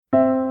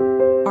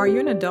Are you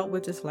an adult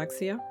with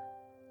dyslexia?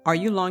 Are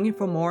you longing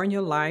for more in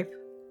your life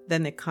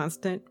than the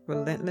constant,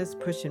 relentless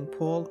push and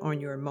pull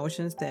on your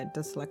emotions that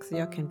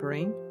dyslexia can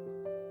bring?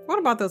 What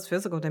about those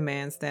physical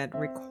demands that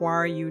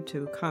require you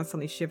to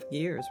constantly shift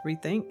gears,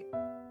 rethink?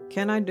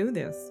 Can I do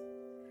this?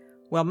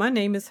 Well, my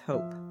name is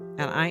Hope,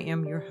 and I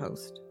am your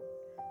host.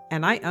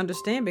 And I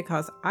understand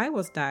because I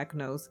was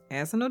diagnosed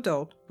as an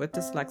adult with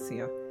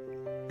dyslexia,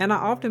 and I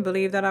often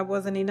believed that I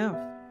wasn't enough.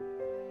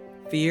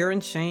 Fear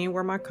and shame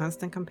were my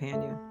constant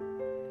companion.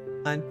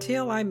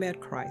 Until I met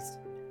Christ,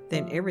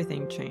 then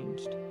everything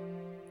changed.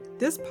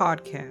 This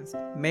podcast,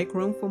 Make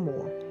Room for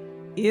More,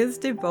 is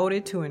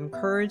devoted to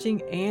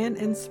encouraging and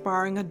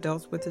inspiring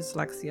adults with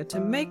dyslexia to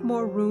make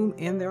more room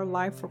in their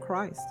life for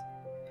Christ.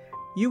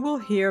 You will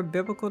hear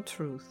biblical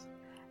truth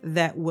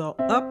that will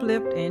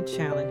uplift and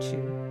challenge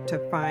you to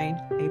find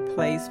a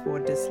place for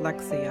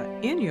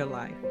dyslexia in your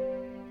life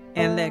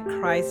and let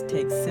Christ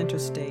take center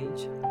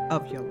stage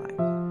of your life.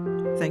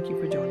 Thank you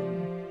for joining me.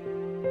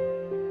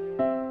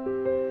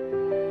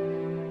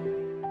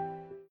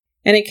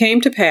 And it came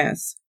to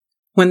pass,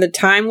 when the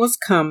time was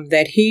come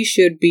that he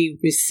should be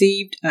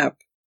received up,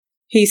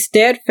 he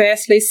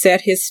steadfastly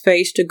set his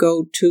face to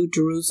go to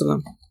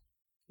Jerusalem.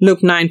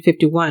 Luke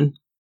 9:51.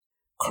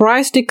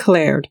 Christ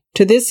declared,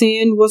 "To this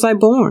end was I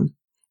born,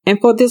 and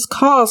for this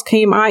cause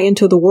came I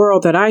into the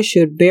world, that I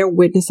should bear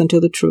witness unto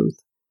the truth."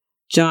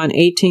 John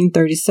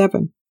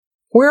 18:37.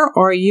 Where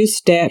are you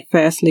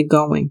steadfastly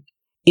going?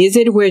 Is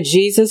it where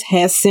Jesus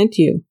has sent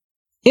you?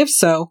 If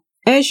so,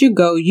 as you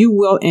go, you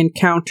will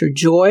encounter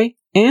joy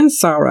and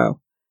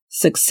sorrow,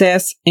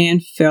 success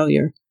and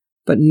failure,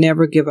 but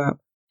never give up.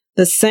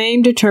 The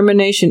same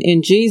determination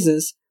in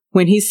Jesus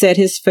when he set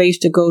his face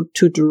to go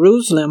to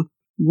Jerusalem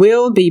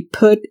will be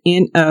put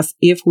in us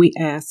if we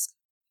ask.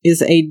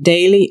 Is a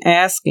daily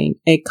asking,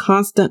 a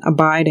constant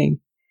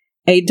abiding,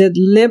 a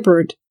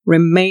deliberate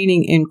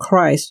remaining in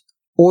Christ,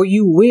 or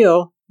you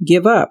will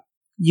give up.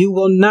 You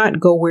will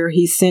not go where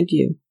he sent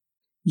you.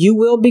 You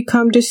will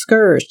become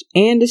discouraged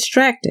and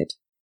distracted.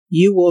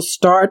 You will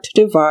start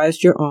to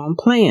devise your own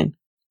plan.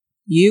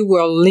 You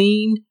will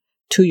lean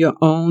to your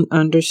own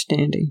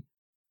understanding.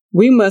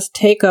 We must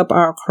take up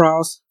our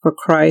cross for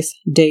Christ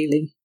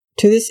daily.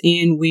 To this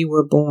end we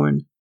were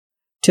born,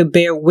 to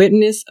bear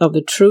witness of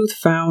the truth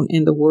found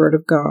in the Word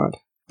of God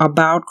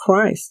about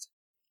Christ.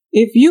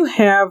 If you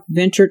have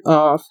ventured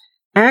off,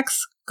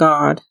 ask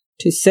God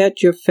to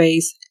set your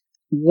face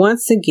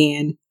once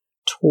again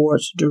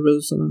towards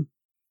Jerusalem.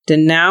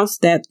 Denounce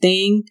that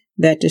thing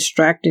that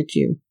distracted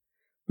you.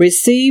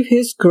 Receive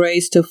his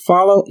grace to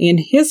follow in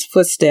his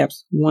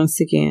footsteps once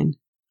again.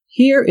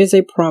 Here is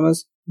a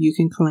promise you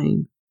can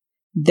claim.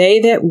 They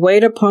that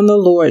wait upon the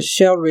Lord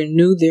shall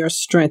renew their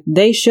strength.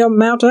 They shall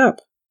mount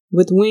up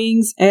with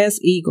wings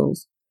as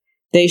eagles.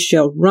 They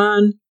shall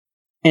run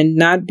and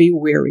not be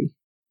weary.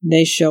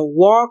 They shall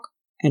walk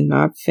and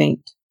not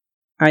faint.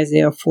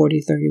 Isaiah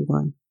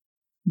 40:31.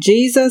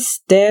 Jesus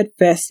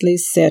steadfastly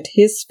set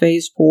his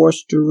face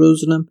towards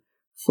Jerusalem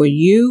for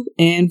you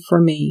and for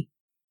me.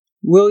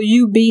 Will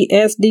you be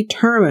as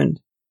determined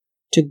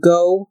to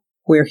go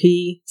where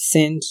he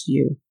sends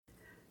you?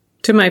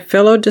 To my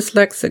fellow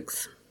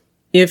dyslexics,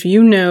 if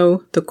you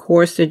know the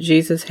course that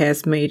Jesus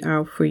has made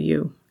out for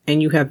you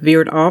and you have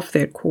veered off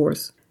that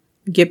course,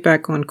 get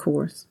back on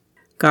course.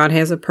 God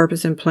has a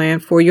purpose and plan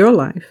for your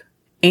life.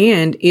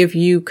 And if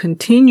you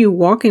continue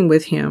walking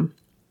with him,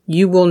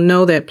 you will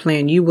know that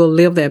plan. You will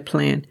live that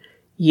plan.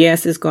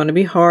 Yes, it's going to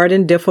be hard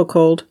and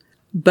difficult,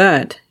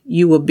 but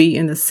you will be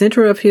in the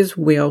center of his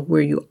will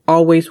where you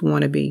always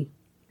want to be.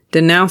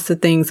 Denounce the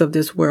things of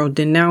this world.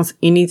 Denounce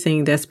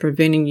anything that's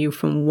preventing you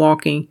from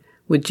walking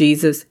with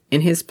Jesus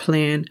and his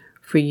plan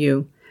for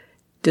you.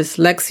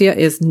 Dyslexia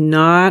is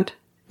not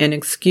an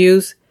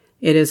excuse.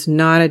 It is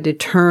not a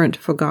deterrent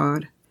for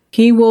God.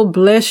 He will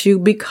bless you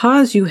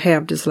because you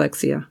have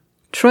dyslexia.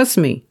 Trust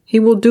me, he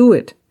will do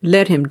it.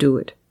 Let him do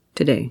it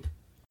today.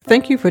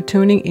 Thank you for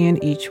tuning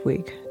in each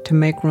week to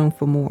Make Room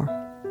for More.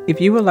 If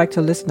you would like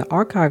to listen to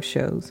archive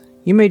shows,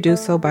 you may do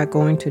so by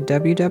going to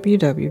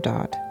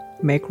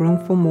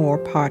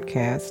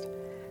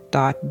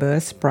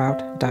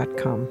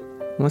www.makeroomformorepodcast.buzzsprout.com.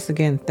 Once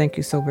again, thank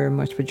you so very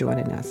much for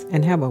joining us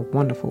and have a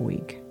wonderful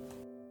week.